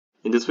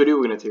In this video,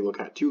 we're going to take a look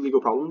at two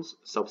legal problems,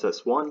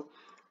 subsets 1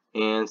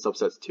 and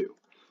subsets 2.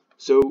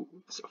 So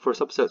for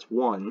subsets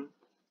 1,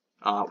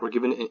 we're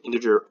given an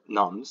integer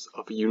nums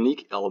of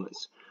unique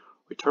elements.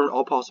 Return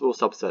all possible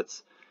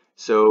subsets.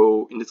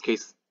 So in this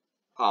case,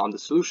 the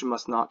solution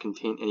must not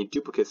contain any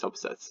duplicate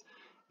subsets,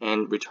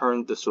 and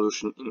return the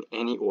solution in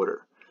any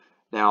order.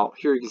 Now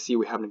here you can see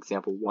we have an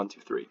example 1, 2,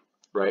 3,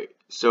 right?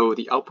 So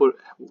the output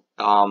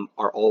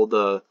are all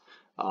the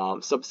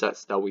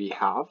subsets that we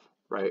have,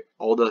 right?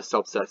 All the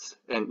subsets,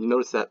 and you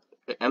notice that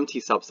an empty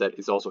subset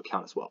is also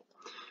count as well.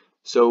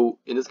 So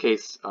in this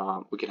case,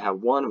 we can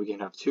have 1, we can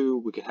have 2,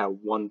 we can have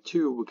 1,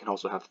 2, we can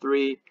also have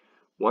 3,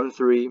 1,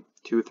 3,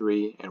 2,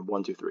 3, and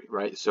 1, 2, 3,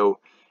 right? So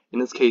in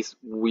this case,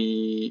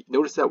 we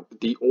notice that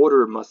the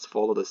order must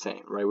follow the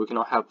same, right? We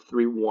cannot have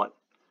 3, 1.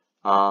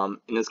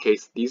 In this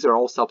case, these are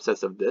all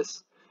subsets of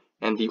this,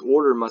 and the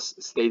order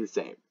must stay the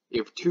same.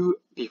 If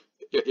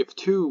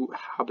 2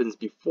 happens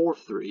before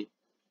 3,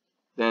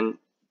 then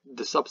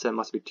the subset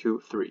must be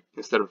 2, 3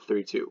 instead of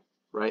 3, 2,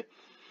 right?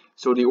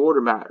 So the order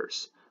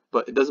matters,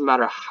 but it doesn't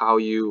matter how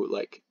you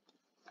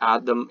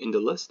add them in the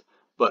list,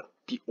 but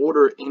the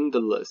order in the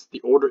list,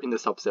 the order in the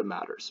subset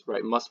matters, right?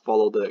 It must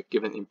follow the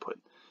given input.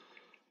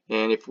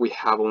 And if we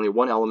have only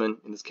one element,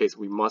 in this case,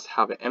 we must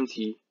have an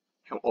empty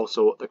and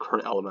also the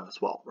current element as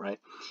well, right?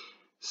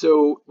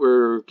 So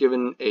we're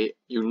given a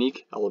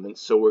unique element,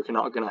 so we're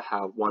not going to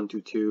have 1,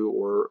 2, 2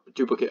 or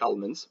duplicate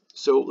elements.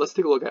 So let's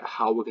take a look at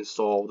how we can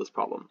solve this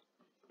problem.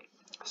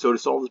 So to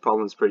solve this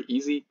problem is pretty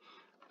easy.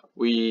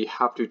 We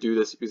have to do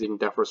this using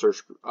depth first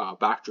search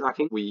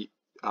backtracking. We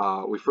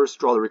first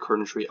draw the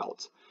recurrent tree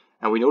out,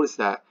 and we notice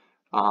that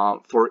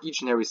for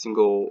each and every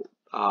single,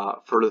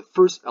 for the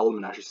first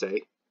element, I should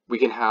say, we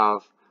can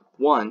have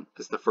 1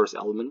 as the first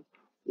element,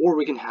 or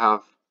we can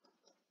have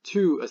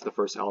 2 as the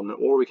first element,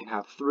 or we can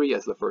have 3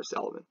 as the first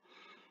element.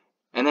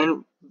 And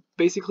then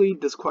basically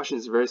this question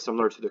is very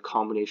similar to the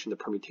combination, the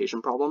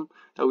permutation problem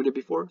that we did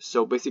before.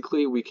 So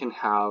basically we can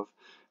have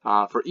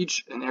for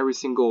each and every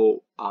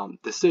single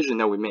decision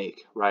that we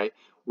make, right,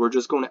 we're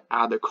just going to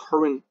add the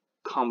current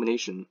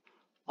combination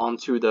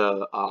onto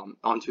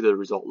the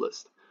result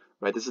list,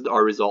 right? This is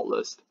our result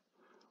list.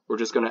 We're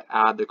just going to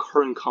add the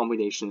current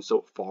combination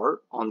so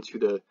far onto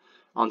the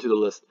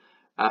list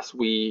as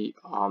we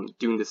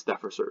doing this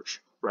depth first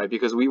search, right?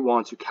 Because we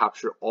want to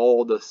capture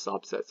all the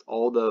subsets,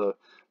 all the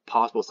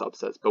possible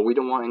subsets, but we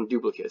don't want any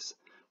duplicates.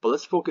 But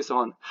let's focus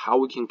on how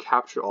we can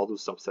capture all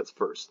those subsets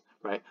first,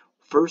 right?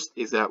 First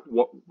is that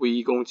what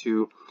we're going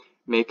to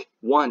make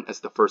 1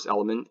 as the first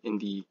element in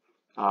the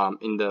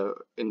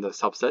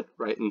subset,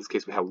 right? In this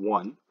case, we have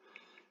 1.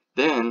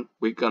 Then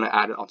we're going to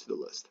add it onto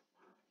the list.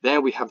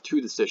 Then we have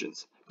 2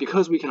 decisions.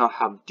 Because we cannot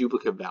have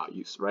duplicate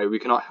values, right? We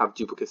cannot have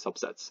duplicate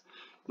subsets.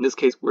 In this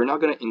case, we're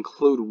not going to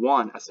include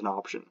 1 as an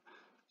option.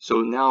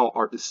 So now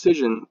our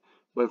decision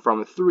went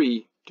from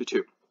 3 to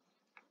 2,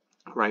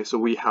 right? So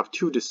we have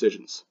 2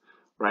 decisions,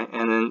 right?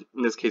 And then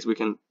in this case, we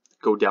can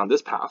go down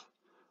this path.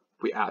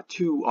 We add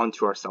 2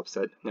 onto our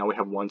subset. Now we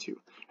have 1,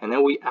 2, and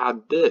then we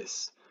add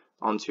this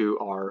onto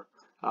our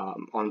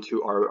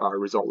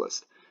result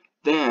list.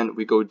 Then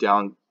we go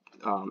down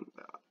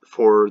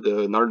for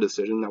another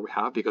decision that we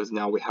have, because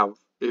now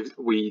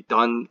we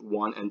done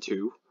 1 and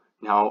 2.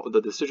 Now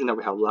the decision that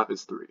we have left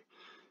is 3.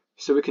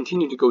 So we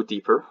continue to go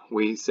deeper.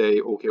 We say,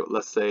 okay,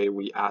 let's say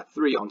we add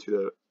 3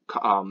 onto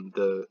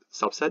the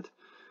subset,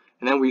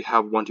 and then we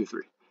have 1, 2,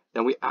 3.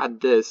 Then we add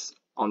this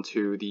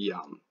onto the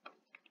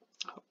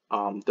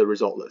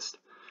result list.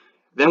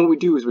 Then what we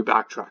do is we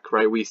backtrack,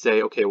 right? We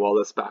say, okay, well,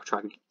 let's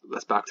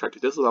backtrack to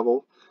this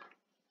level.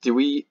 Did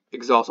we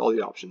exhaust all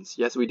the options?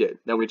 Yes, we did.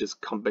 Then we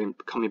just coming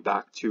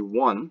back to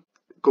 1,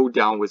 go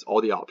down with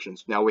all the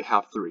options. Now we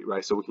have 3,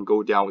 right? So we can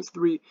go down with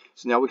 3.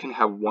 So now we can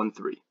have 1,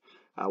 3.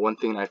 One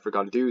thing I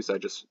forgot to do is I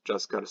just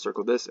got to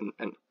circle this,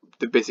 and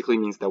it basically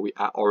means that we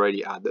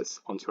already add this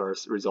onto our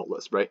result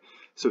list, right?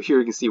 So here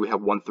you can see we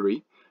have 1,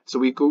 3. So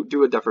we go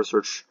do a depth first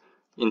search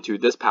into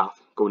this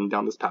path, going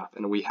down this path,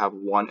 and we have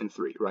 1 and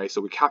 3, right? So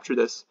we capture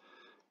this,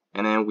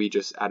 and then we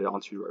just add it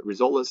onto our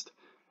result list.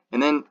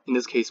 And then in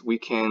this case, we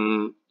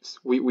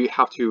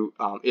have to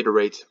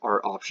iterate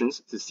our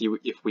options to see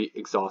if we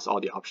exhaust all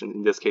the options.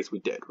 In this case, we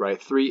did,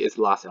 right? 3 is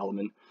the last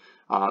element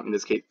in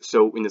this case.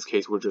 So in this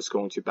case, we're just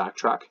going to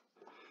backtrack.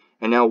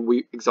 And now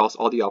we exhaust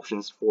all the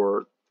options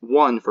for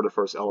 1 for the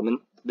first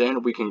element.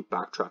 Then we can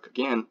backtrack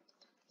again,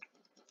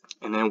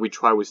 and then we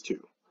try with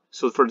 2.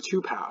 So for the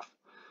 2 path,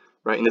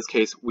 right? In this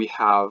case, we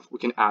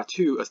can add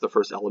 2 as the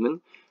first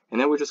element, and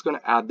then we're just going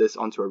to add this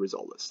onto our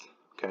result list,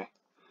 okay?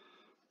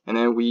 And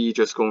then we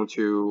just going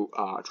to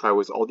try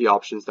with all the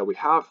options that we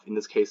have. In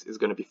this case, is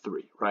going to be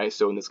 3, right?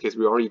 So in this case,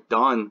 we already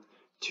done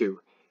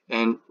 2.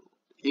 And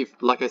if,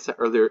 like I said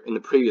earlier in the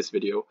previous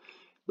video,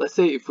 let's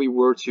say if we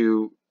were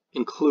to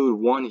include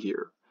 1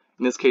 here,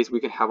 in this case, we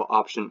can have an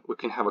option, we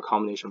can have a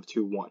combination of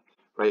 2, 1,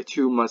 right?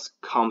 2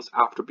 comes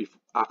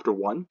after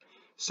 1.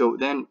 So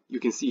then you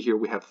can see here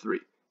we have 3.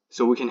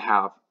 So we can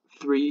have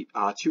 2,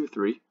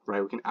 3,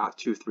 right? We can add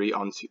 2, 3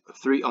 onto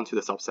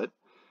the subset.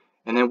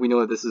 and then we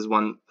know that this is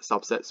one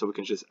subset, so we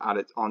can just add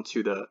it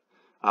onto the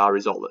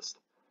result list.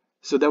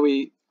 So then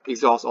we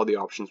exhaust all the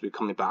options. We're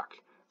coming back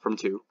from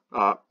 2,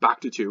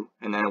 back to 2,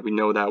 and then we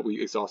know that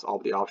we exhaust all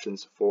the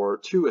options for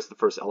 2 as the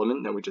first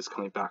element. Then we're just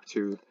coming back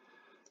to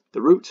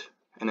the root,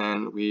 and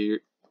then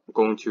we're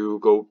going to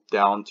go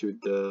down to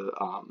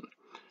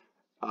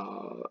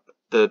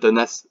the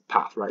next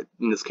path, right?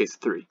 In this case,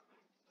 3.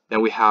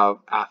 Then we have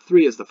add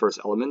 3 as the first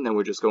element. Then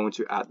we're just going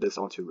to add this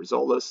onto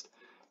result list,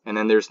 and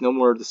then there's no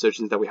more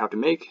decisions that we have to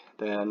make.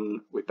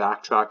 Then we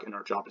backtrack, and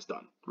our job is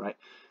done, right?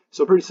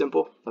 So pretty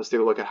simple. Let's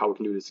take a look at how we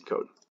can do this in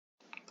code.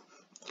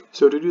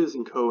 So to do this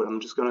in code, I'm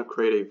just going to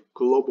create a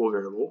global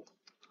variable.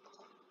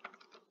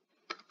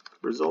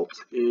 Result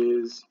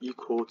is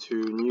equal to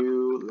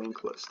new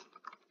linked list.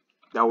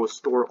 That will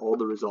store all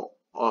the result,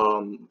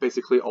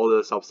 basically all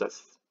the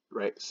subsets,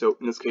 right? So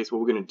in this case,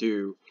 what we're going to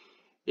do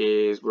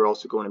is we're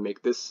also going to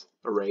make this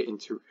array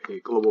into a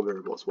global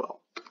variable as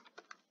well.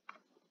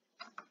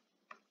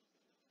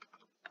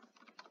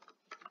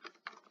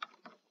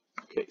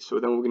 Okay, so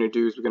then what we're going to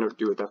do is we're going to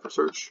do a depth of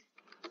search.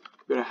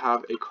 We're going to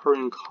have a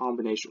current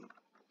combination.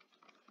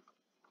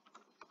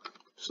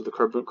 So the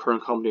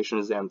current combination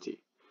is empty.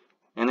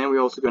 And then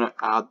we're also going to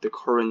add the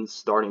current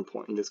starting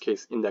point, in this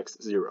case index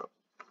 0.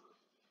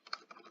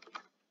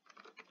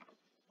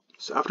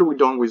 So after we're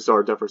done with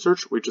our depth of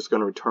search, we're just going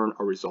to return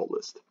our result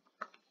list.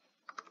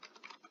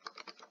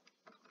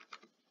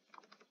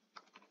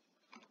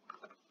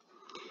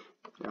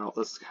 Now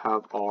let's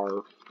have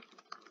our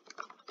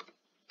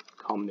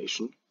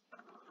combination,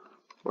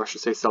 or I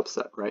should say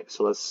subset, right?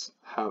 So let's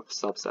have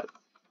subset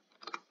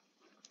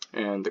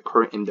and the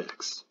current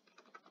index.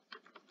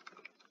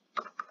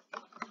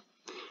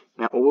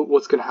 Now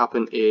what's going to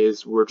happen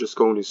is we're just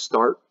going to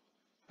start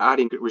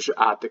adding, we should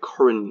add the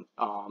current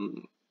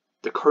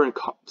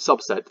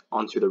subset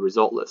onto the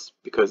result list,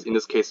 because in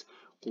this case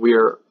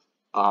we're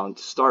to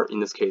start in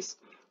this case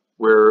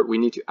where we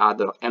need to add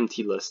the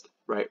empty list,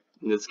 right?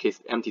 In this case,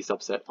 empty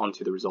subset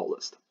onto the result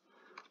list.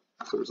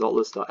 So result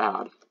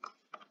list.add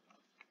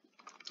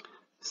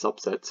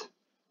subset,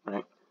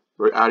 right?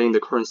 We're adding the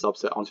current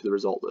subset onto the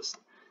result list.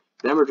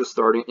 Then we're just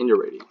starting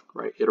iterating,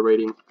 right?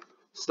 Iterating,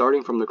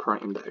 starting from the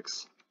current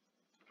index.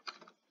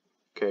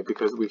 Okay,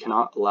 because we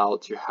cannot allow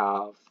to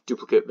have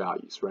duplicate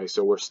values, right?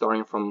 So we're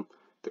starting from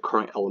the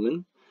current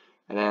element,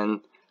 and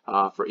then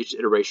for each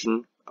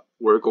iteration,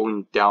 we're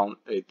going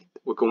a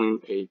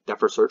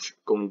depth of search,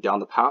 going down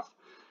the path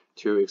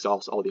to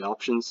exhaust all the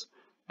options,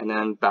 and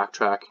then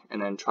backtrack,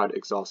 and then try to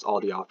exhaust all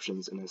the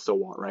options, and then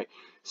so on, right?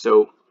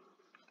 So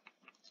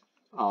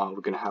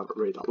we're going to have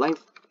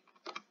array.length,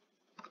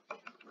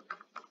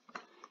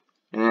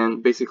 and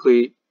then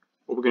basically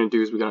what we're going to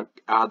do is we're going to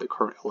add the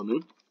current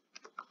element.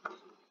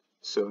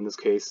 So in this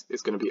case,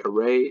 it's going to be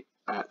array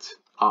at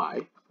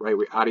I, right?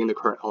 We're adding the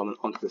current element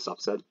onto the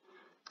subset.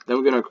 Then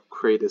we're going to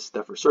create this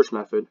depth of search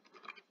method.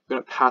 We're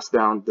going to pass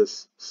down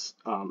this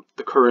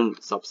the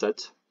current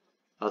subset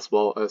as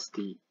well as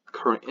the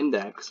current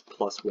index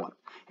plus 1.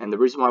 And the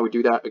reason why we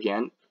do that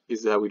again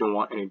is that we don't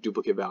want any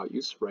duplicate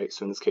values, right?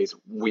 So in this case,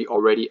 we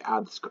already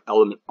add this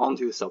element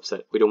onto the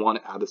subset. We don't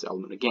want to add this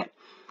element again.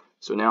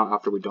 So now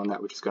after we've done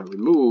that, we're just going to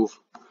remove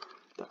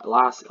the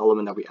last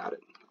element that we added.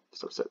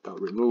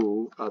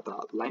 Subset.remove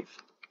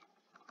length,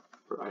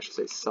 or I should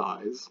say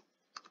size,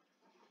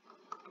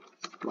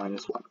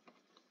 -1.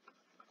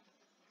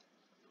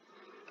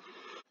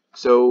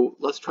 So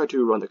let's try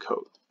to run the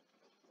code.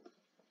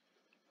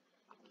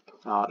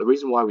 The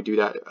reason why we do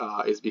that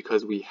is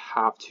because we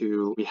have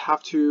to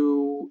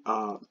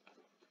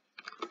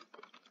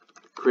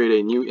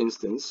create a new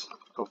instance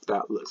of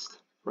that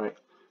list, right?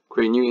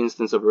 Create a new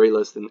instance of array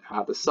list and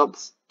add the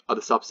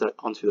subset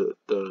onto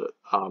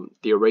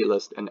the array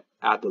list, and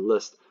add the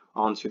list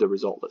onto the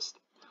result list.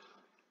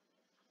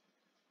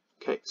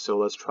 Okay, so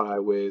let's try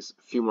with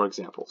a few more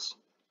examples.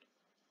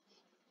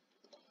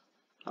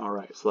 All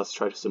right, so let's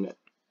try to submit.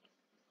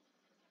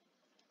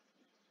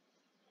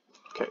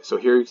 Okay, so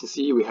here you can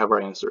see we have our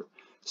answer.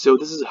 So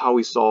this is how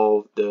we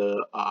solve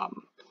the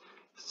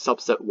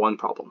subset 1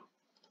 problem.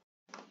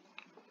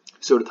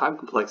 So the time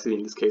complexity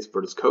in this case for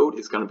this code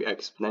is going to be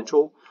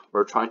exponential.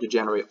 We're trying to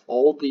generate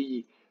all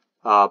the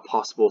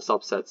possible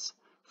subsets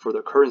for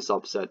the current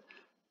subset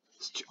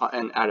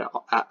and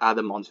add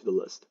them onto the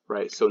list,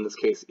 right? So in this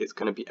case, it's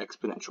going to be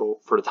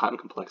exponential for the time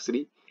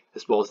complexity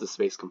as well as the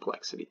space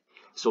complexity.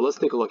 So let's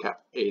take a look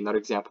at another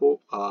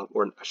example,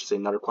 or I should say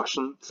another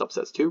question,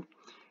 subsets 2.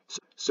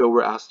 So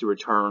we're asked to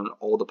return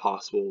all the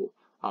possible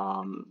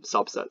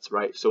subsets,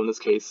 right? So in this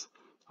case,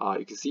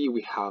 you can see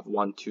we have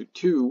 1, 2,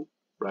 2,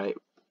 right?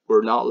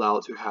 We're not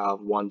allowed to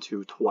have 1,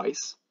 2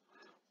 twice.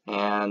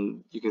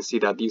 And you can see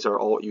that these are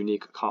all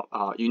unique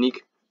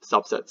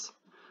subsets.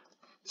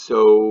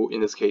 So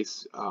in this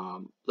case,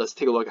 let's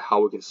take a look at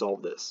how we can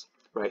solve this,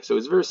 right? So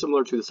it's very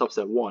similar to the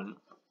subset 1.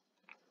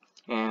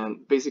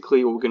 And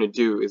basically what we're going to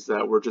do is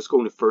that we're just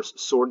going to first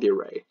sort the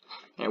array.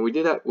 And we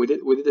did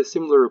a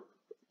similar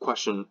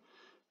question.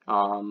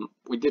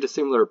 We did a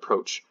similar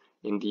approach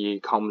in the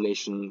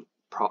combination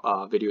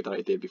video that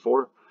I did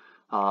before.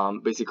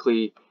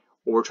 Basically,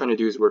 what we're trying to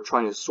do is we're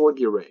trying to sort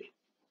the array,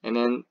 and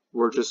then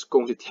we're just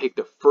going to take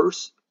the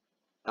first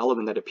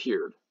element that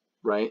appeared,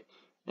 right?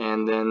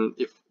 And then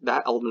if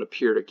that element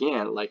appeared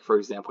again, like for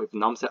example, if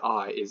nums at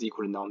I is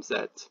equal to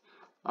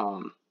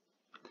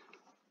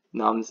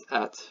nums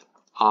at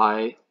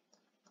I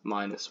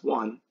minus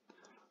 1,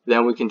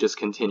 then we can just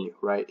continue,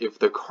 right? If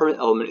the current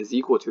element is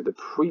equal to the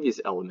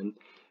previous element,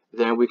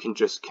 then we can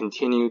just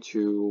continue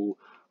to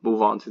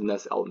move on to the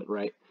next element,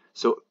 right?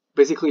 So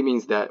basically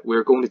means that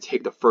we're going to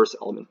take the first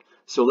element.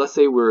 So let's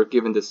say we're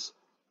given this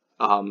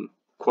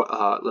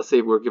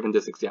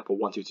example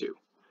 1, 2, 2.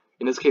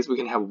 In this case, we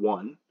can have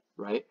 1,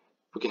 right?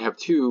 We can have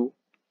 2,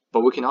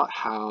 but we cannot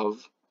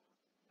have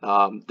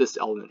this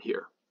element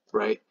here,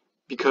 right?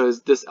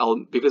 Because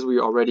we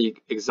already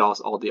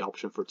exhaust all the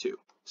option for 2.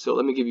 So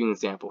let me give you an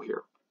example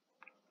here.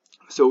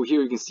 So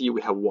here you can see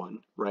we have 1,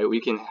 right?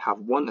 We can have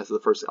 1 as the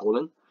first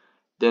element,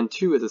 then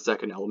 2 as the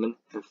second element,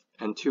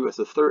 and 2 as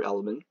the third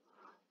element.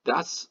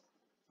 That's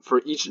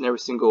for each and every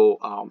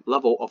single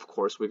level. Of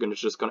course, we're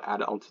just going to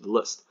add it onto the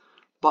list.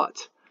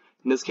 But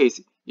in this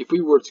case, if we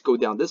were to go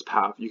down this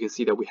path, you can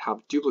see that we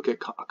have duplicate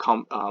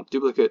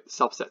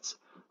subsets,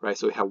 right?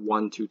 So we have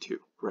 1, 2, 2,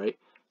 right?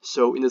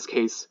 So in this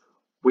case,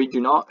 we do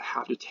not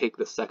have to take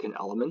the second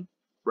element,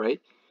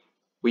 right?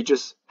 We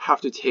just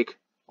have to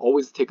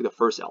always take the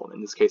first element,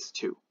 in this case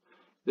 2.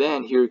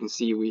 Then here you can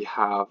see we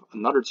have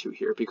another 2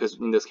 here, because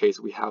in this case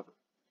we have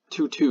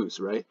 2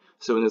 2s, right?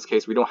 So in this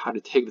case we don't have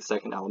to take the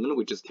second element,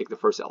 we just take the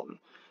first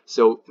element.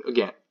 So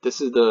again, this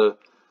is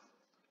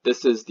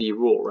the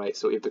rule, right?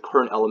 So if the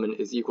current element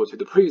is equal to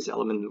the previous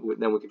element,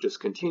 then we can just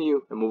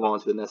continue and move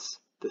on to the next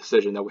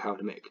decision that we have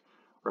to make,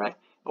 right?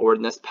 Or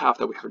the next path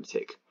that we have to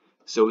take.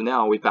 So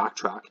now we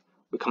backtrack.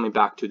 We're coming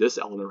back to this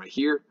element right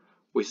here.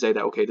 We say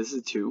that, okay, this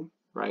is 2,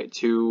 right?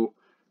 2,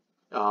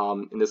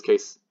 in this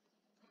case,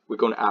 we're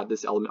going to add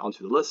this element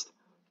onto the list.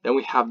 Then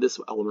we have this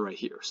element right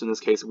here. So in this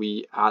case,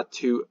 we add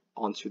 2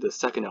 onto the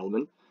second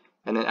element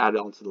and then add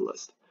it onto the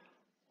list.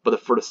 But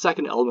for the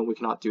second element, we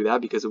cannot do that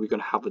because we're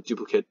going to have a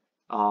duplicate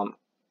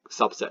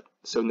subset.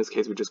 So in this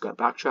case, we're just going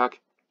to backtrack,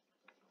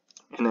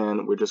 and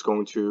then we're just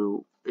going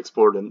to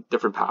explore a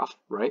different path,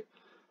 right?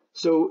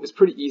 So it's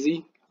pretty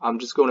easy. I'm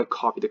just going to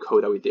copy the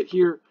code that we did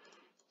here,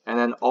 and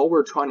then all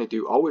we're trying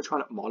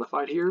to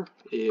modify here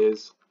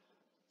is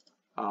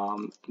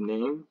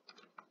name.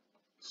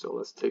 So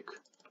let's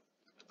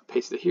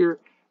paste it here,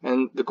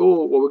 and the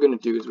goal, what we're going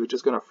to do is we're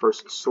just going to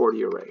first sort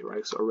the array,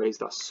 right? So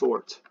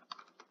arrays.sort.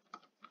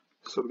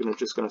 So we're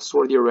just going to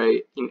sort the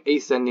array in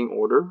ascending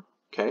order,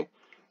 okay?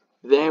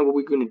 Then what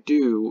we're going to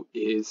do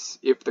is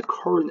if the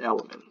current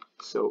element,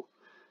 so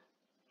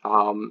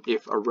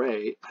if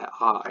array at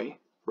I,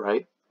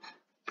 right,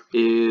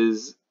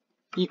 is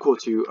equal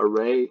to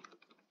array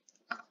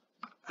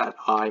at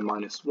I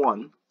minus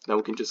 1, then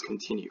we can just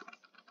continue.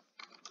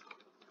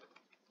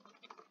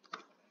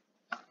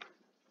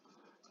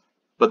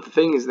 But the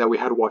thing is that we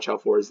had to watch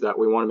out for is that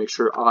we want to make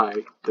sure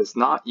I does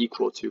not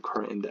equal to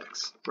current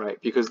index, right?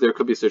 Because there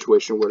could be a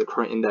situation where the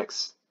current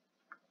index,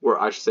 or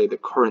I should say the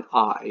current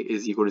I,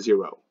 is equal to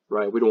 0,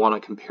 right? We don't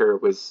want to compare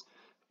with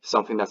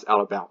something that's out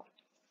of bound.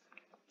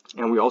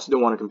 And we also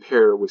don't want to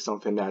compare with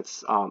something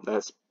that's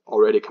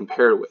already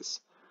compared with,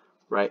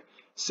 right?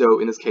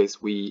 So in this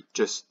case, we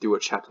just do a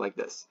check like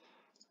this.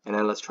 And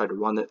then let's try to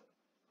run it.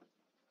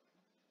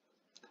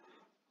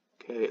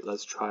 Okay,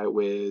 let's try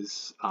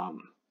with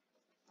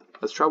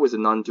a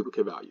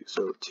non-duplicate value.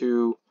 So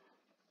 2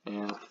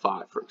 and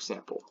 5, for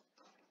example.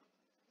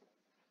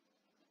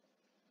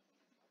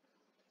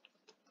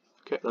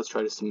 Okay, let's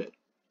try to submit.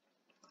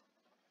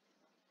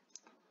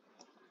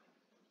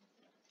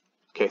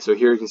 Okay, so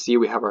here you can see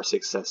we have our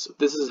success. So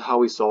this is how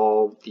we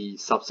solve the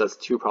subsets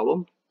 2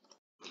 problem.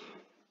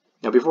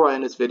 Now, before I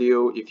end this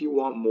video, if you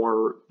want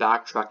more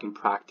backtracking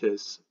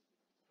practice,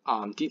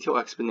 detailed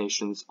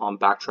explanations on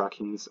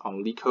backtrackings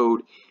on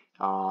Leetcode,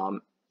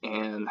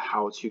 and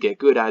how to get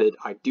good at it,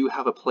 I do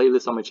have a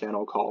playlist on my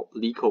channel called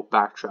Leetcode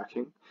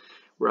Backtracking,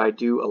 where I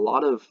do a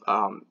lot of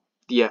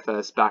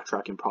DFS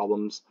backtracking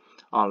problems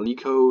on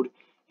Leetcode.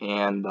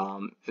 And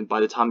by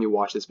the time you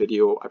watch this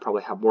video, I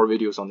probably have more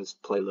videos on this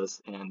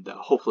playlist, and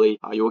hopefully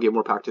you will get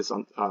more practice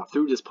on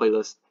through this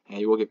playlist, and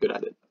you will get good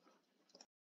at it.